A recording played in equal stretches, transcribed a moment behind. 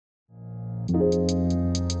Hey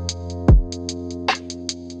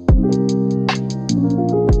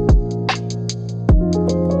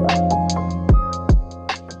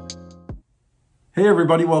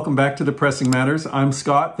everybody, welcome back to The Pressing Matters. I'm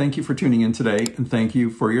Scott. Thank you for tuning in today and thank you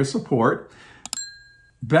for your support.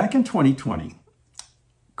 Back in 2020,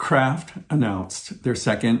 Kraft announced their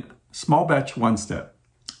second small batch one-step,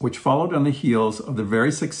 which followed on the heels of the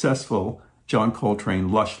very successful John Coltrane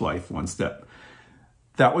Lush Life one-step.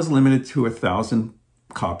 That was limited to 1,000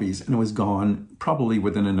 copies and it was gone probably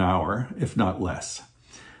within an hour, if not less.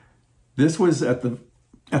 This was at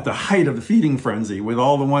the height of the feeding frenzy with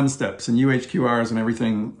all the one-steps and UHQRs and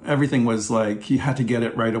everything. Everything was like, you had to get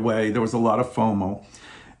it right away. There was a lot of FOMO.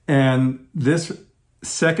 And this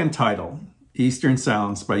second title, Eastern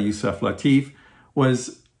Sounds by Yusef Lateef,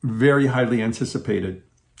 was very highly anticipated.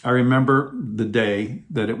 I remember the day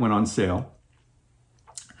that it went on sale.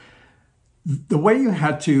 The way you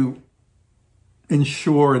had to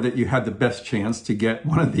ensure that you had the best chance to get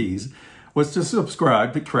one of these was to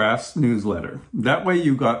subscribe to Kraft's newsletter. That way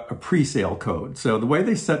you got a pre-sale code. So the way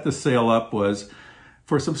they set the sale up was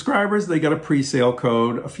for subscribers, they got a pre-sale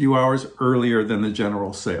code a few hours earlier than the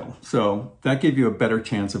general sale. So that gave you a better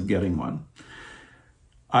chance of getting one.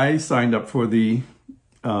 I signed up for the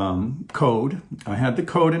code. I had the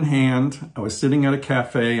code in hand. I was sitting at a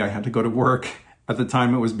cafe. I had to go to work at the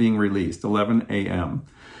time it was being released, 11 a.m.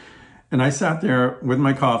 And I sat there with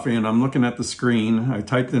my coffee and I'm looking at the screen. I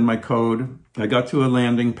typed in my code. I got to a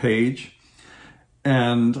landing page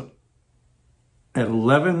and at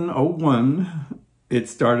 11:01, it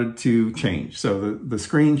started to change. So the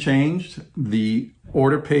screen changed, the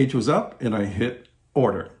order page was up and I hit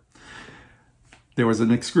order. There was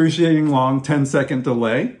an excruciating long 10-second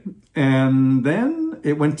delay and then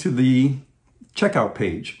it went to the checkout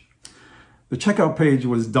page. The checkout page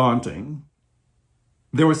was daunting.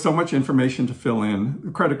 There was so much information to fill in,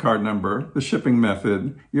 the credit card number, the shipping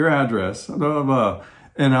method, your address, blah, blah, blah.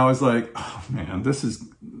 And I was like, oh man,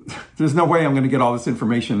 there's no way I'm going to get all this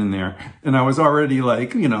information in there. And I was already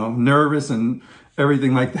like, nervous and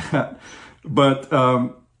everything like that. But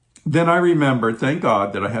then I remembered, thank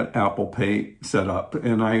God, that I had Apple Pay set up.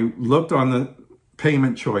 And I looked on the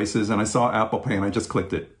payment choices and I saw Apple Pay and I just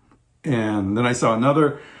clicked it. And then I saw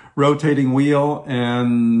another rotating wheel,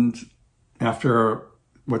 and after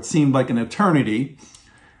what seemed like an eternity,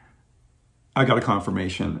 I got a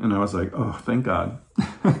confirmation and I was like, oh, thank God.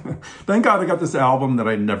 Thank God I got this album that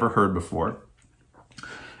I'd never heard before.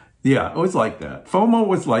 Yeah, it was like that. FOMO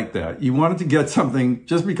was like that. You wanted to get something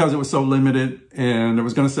just because it was so limited and it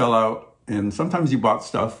was going to sell out. And sometimes you bought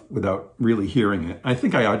stuff without really hearing it. I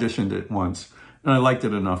think I auditioned it once and I liked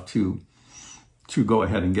it enough to go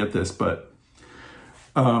ahead and get this. But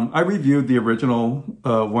I reviewed the original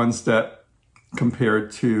one-step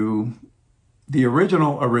compared to the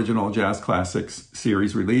original Jazz Classics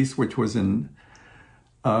series release, which was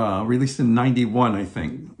released in '91, I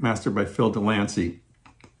think, mastered by Phil Delancey.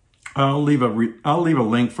 I'll leave a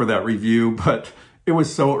link for that review, but it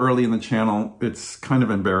was so early in the channel, it's kind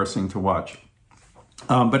of embarrassing to watch.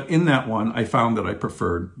 But in that one, I found that I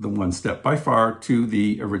preferred the one-step by far to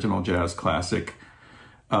the original Jazz Classic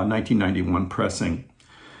 1991 pressing.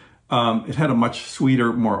 It had a much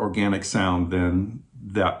sweeter, more organic sound than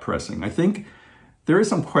that pressing. I think there is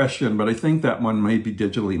some question, but I think that one may be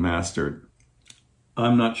digitally mastered.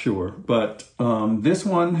 I'm not sure, but this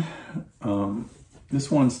one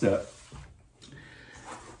step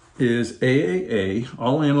is AAA,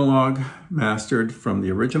 all analog, mastered from the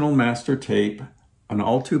original master tape on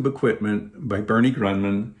all tube equipment by Bernie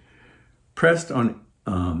Grunman, pressed on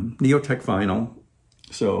Neotech vinyl.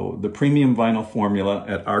 So the premium vinyl formula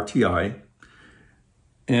at RTI,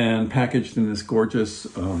 and packaged in this gorgeous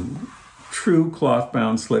true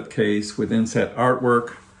cloth-bound slipcase with inset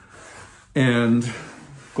artwork and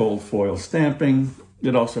gold foil stamping.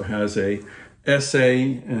 It also has a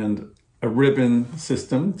essay and a ribbon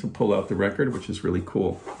system to pull out the record, which is really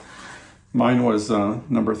cool. Mine was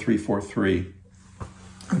number 343.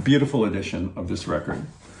 A beautiful edition of this record.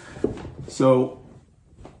 So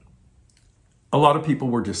a lot of people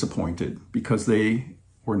were disappointed because they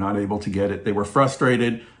were not able to get it. They were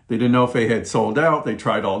frustrated. They didn't know if they had sold out. They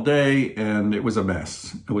tried all day and it was a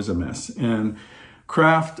mess. It was a mess. And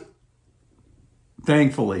Kraft,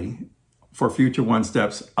 thankfully, for future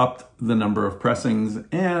one-steps, upped the number of pressings.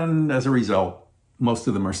 And as a result, most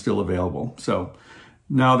of them are still available. So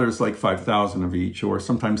now there's like 5,000 of each, or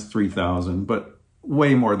sometimes 3,000, but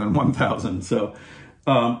way more than 1,000. So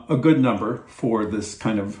a good number for this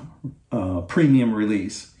kind of premium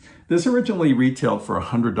release. This originally retailed for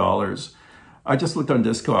 $100. I just looked on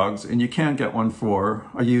Discogs, and you can't get one for,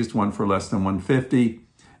 I used one for less than $150,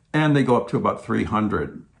 and they go up to about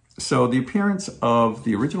 $300. So the appearance of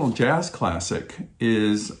the original jazz classic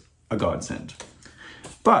is a godsend.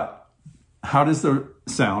 But how does the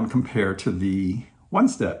sound compare to the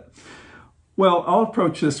one-step? Well, I'll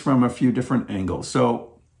approach this from a few different angles.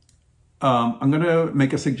 So I'm going to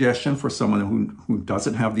make a suggestion for someone who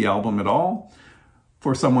doesn't have the album at all,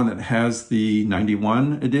 for someone that has the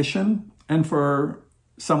 91 edition, and for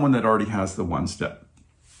someone that already has the one-step.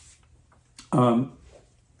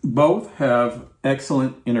 Both have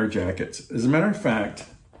excellent inner jackets. As a matter of fact,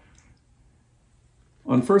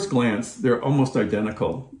 on first glance, they're almost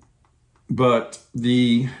identical, but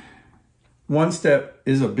the one-step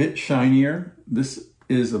is a bit shinier. This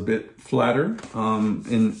is a bit flatter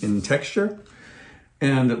in texture,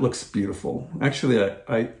 and it looks beautiful. Actually,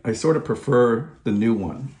 I sort of prefer the new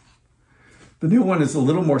one. The new one is a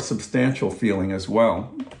little more substantial feeling as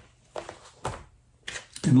well,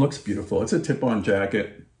 and looks beautiful. It's a tip-on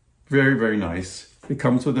jacket. Very, very nice. It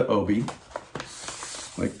comes with the oboe,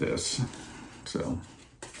 like this. So,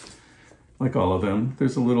 like all of them,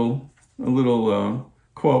 there's a little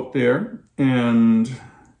quote there, and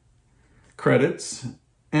credits.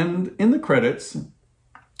 And in the credits,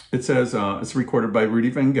 it says it's recorded by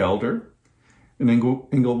Rudy Van Gelder in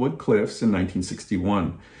Inglewood Cliffs in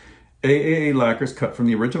 1961. AAA lacquers cut from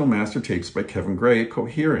the original master tapes by Kevin Gray at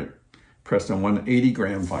Cohearant, pressed on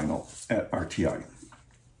 180-gram vinyl at RTI.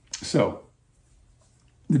 So,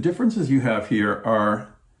 the differences you have here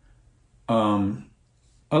are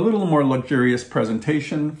a little more luxurious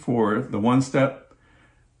presentation for the one-step,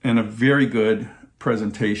 and a very good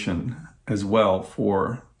presentation as well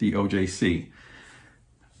for the OJC.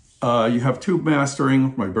 You have tube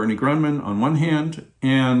mastering by Bernie Grunman on one hand,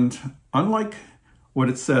 and unlike what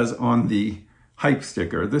it says on the hype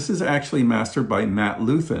sticker, this is actually mastered by Matt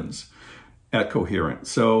Lutthans at Cohearant.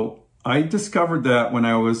 So I discovered that when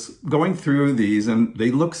I was going through these, and they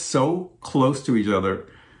look so close to each other.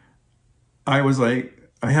 I was like,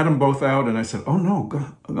 I had them both out, and I said, oh no,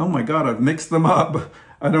 oh my God, I've mixed them up.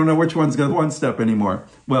 I don't know which one's got one-step anymore.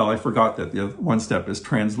 Well, I forgot that the one-step is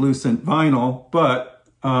translucent vinyl, but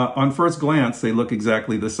on first glance, they look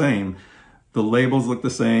exactly the same. The labels look the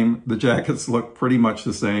same. The jackets look pretty much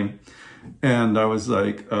the same. And I was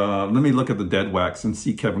like, let me look at the dead wax and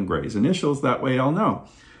see Kevin Gray's initials. That way I'll know.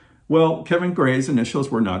 Well, Kevin Gray's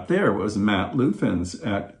initials were not there. It was Matt Lutthans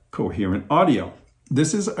at Cohearant Audio.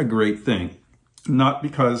 This is a great thing. Not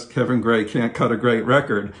because Kevin Gray can't cut a great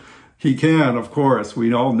record. He can, of course.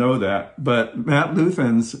 We all know that. But Matt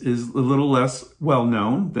Lutthans is a little less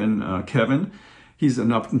well-known than Kevin. He's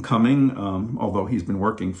an up-and-coming, although he's been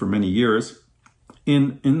working for many years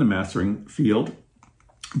in the mastering field.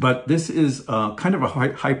 But this is kind of a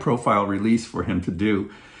high-profile release for him to do.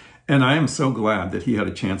 And I am so glad that he had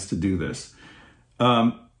a chance to do this.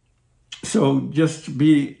 So just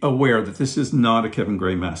be aware that this is not a Kevin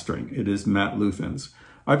Gray mastering. It is Matt Lutthans.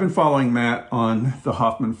 I've been following Matt on the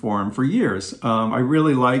Hoffman Forum for years. I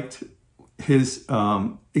really liked his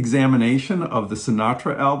examination of the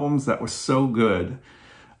Sinatra albums. That was so good.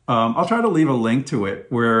 I'll try to leave a link to it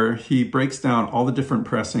where he breaks down all the different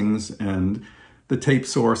pressings and the tape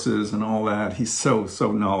sources and all that. He's so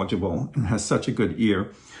knowledgeable and has such a good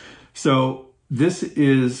ear. So this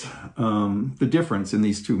is the difference in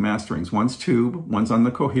these two masterings. One's tube, one's on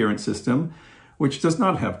the Cohearant system, which does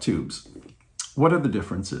not have tubes. What are the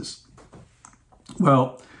differences?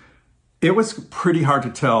 Well, it was pretty hard to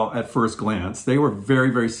tell at first glance. They were very,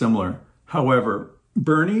 very similar. However,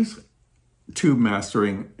 Bernie's tube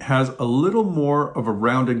mastering has a little more of a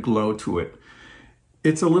rounded glow to it.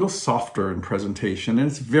 It's a little softer in presentation, and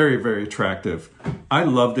it's very, very attractive. I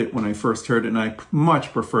loved it when I first heard it, and I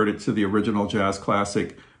much preferred it to the original jazz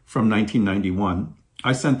classic from 1991.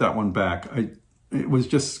 I sent that one back. It was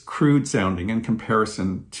just crude sounding in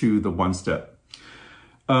comparison to the one-step.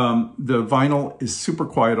 The vinyl is super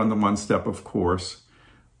quiet on the one-step, of course,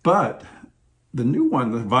 but the new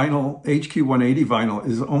one, the vinyl, HQ180 vinyl,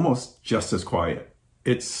 is almost just as quiet.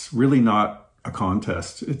 It's really not a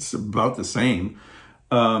contest. It's about the same.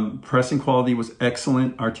 Pressing quality was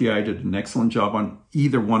excellent. RTI did an excellent job on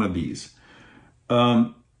either one of these.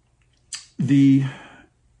 The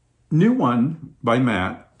new one by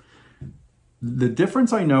Matt, the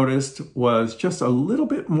difference I noticed was just a little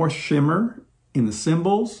bit more shimmer in the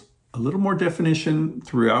cymbals, a little more definition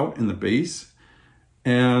throughout in the bass,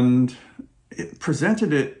 and it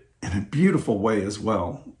presented it in a beautiful way as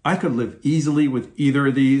well. I could live easily with either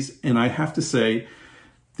of these, and I have to say,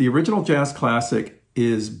 the original jazz classic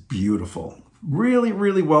is beautiful. Really,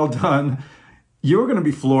 really well done. You're going to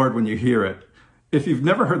be floored when you hear it. if you've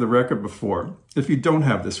never heard the record before, if you don't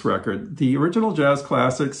have this record, the original Jazz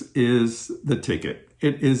Classics is the ticket.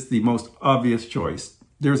 It is the most obvious choice.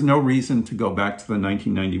 There's no reason to go back to the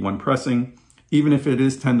 1991 pressing. Even if it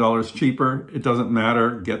is $10 cheaper, it doesn't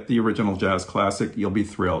matter. Get the original Jazz Classic, you'll be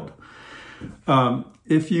thrilled.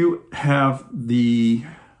 If you have the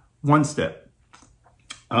one step,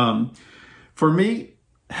 for me,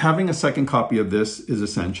 having a second copy of this is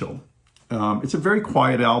essential. It's a very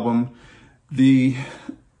quiet album. The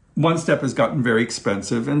one step has gotten very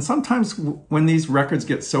expensive, and sometimes when these records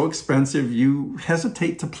get so expensive, you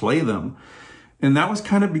hesitate to play them. And that was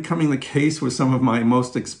kind of becoming the case with some of my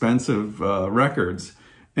most expensive records.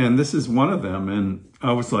 And this is one of them. And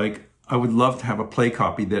I was like, I would love to have a play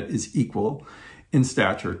copy that is equal in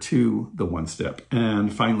stature to the one step.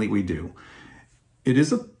 And finally we do. It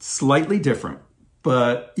is a slightly different,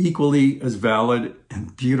 but equally as valid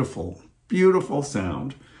and beautiful, beautiful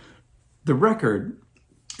sound. The record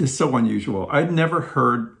is so unusual. I'd never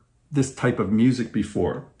heard this type of music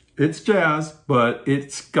before. It's jazz, but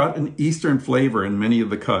it's got an Eastern flavor in many of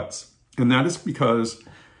the cuts. And that is because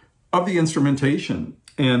of the instrumentation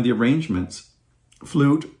and the arrangements.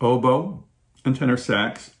 Flute, oboe, and tenor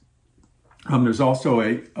sax. There's also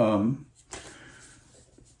an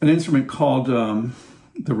instrument called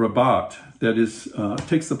the rabat that is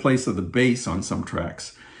takes the place of the bass on some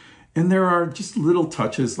tracks. And there are just little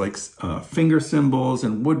touches like finger cymbals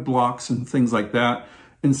and wood blocks and things like that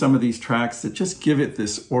in some of these tracks that just give it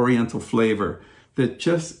this Oriental flavor that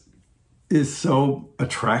just is so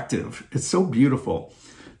attractive. It's so beautiful.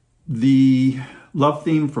 The love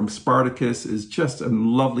theme from Spartacus is just a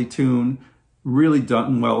lovely tune, really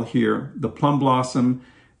done well here. The Plum Blossom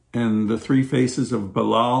and the Three Faces of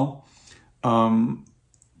Bilal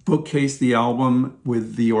bookcase the album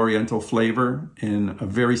with the Oriental flavor in a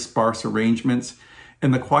very sparse arrangements.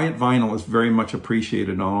 And the quiet vinyl is very much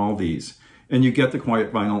appreciated on all these. And you get the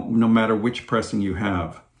quiet vinyl no matter which pressing you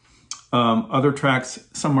have. Other tracks,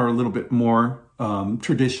 some are a little bit more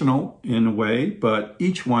traditional in a way, but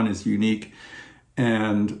each one is unique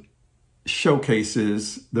and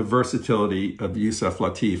showcases the versatility of Yusef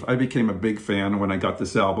Lateef. I became a big fan when I got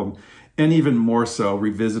this album, and even more so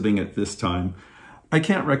revisiting it this time. I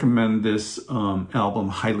can't recommend this album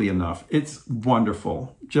highly enough. It's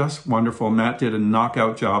wonderful, just wonderful. Matt did a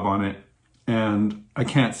knockout job on it, and I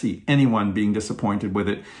can't see anyone being disappointed with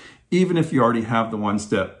it, even if you already have the one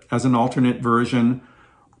step. As an alternate version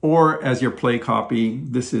or as your play copy,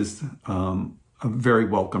 this is a very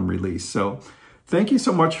welcome release. So thank you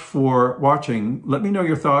so much for watching. Let me know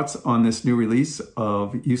your thoughts on this new release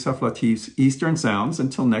of Yusef Lateef's Eastern Sounds.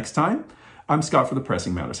 Until next time, I'm Scott for the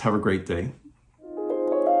Pressing Matters. Have a great day.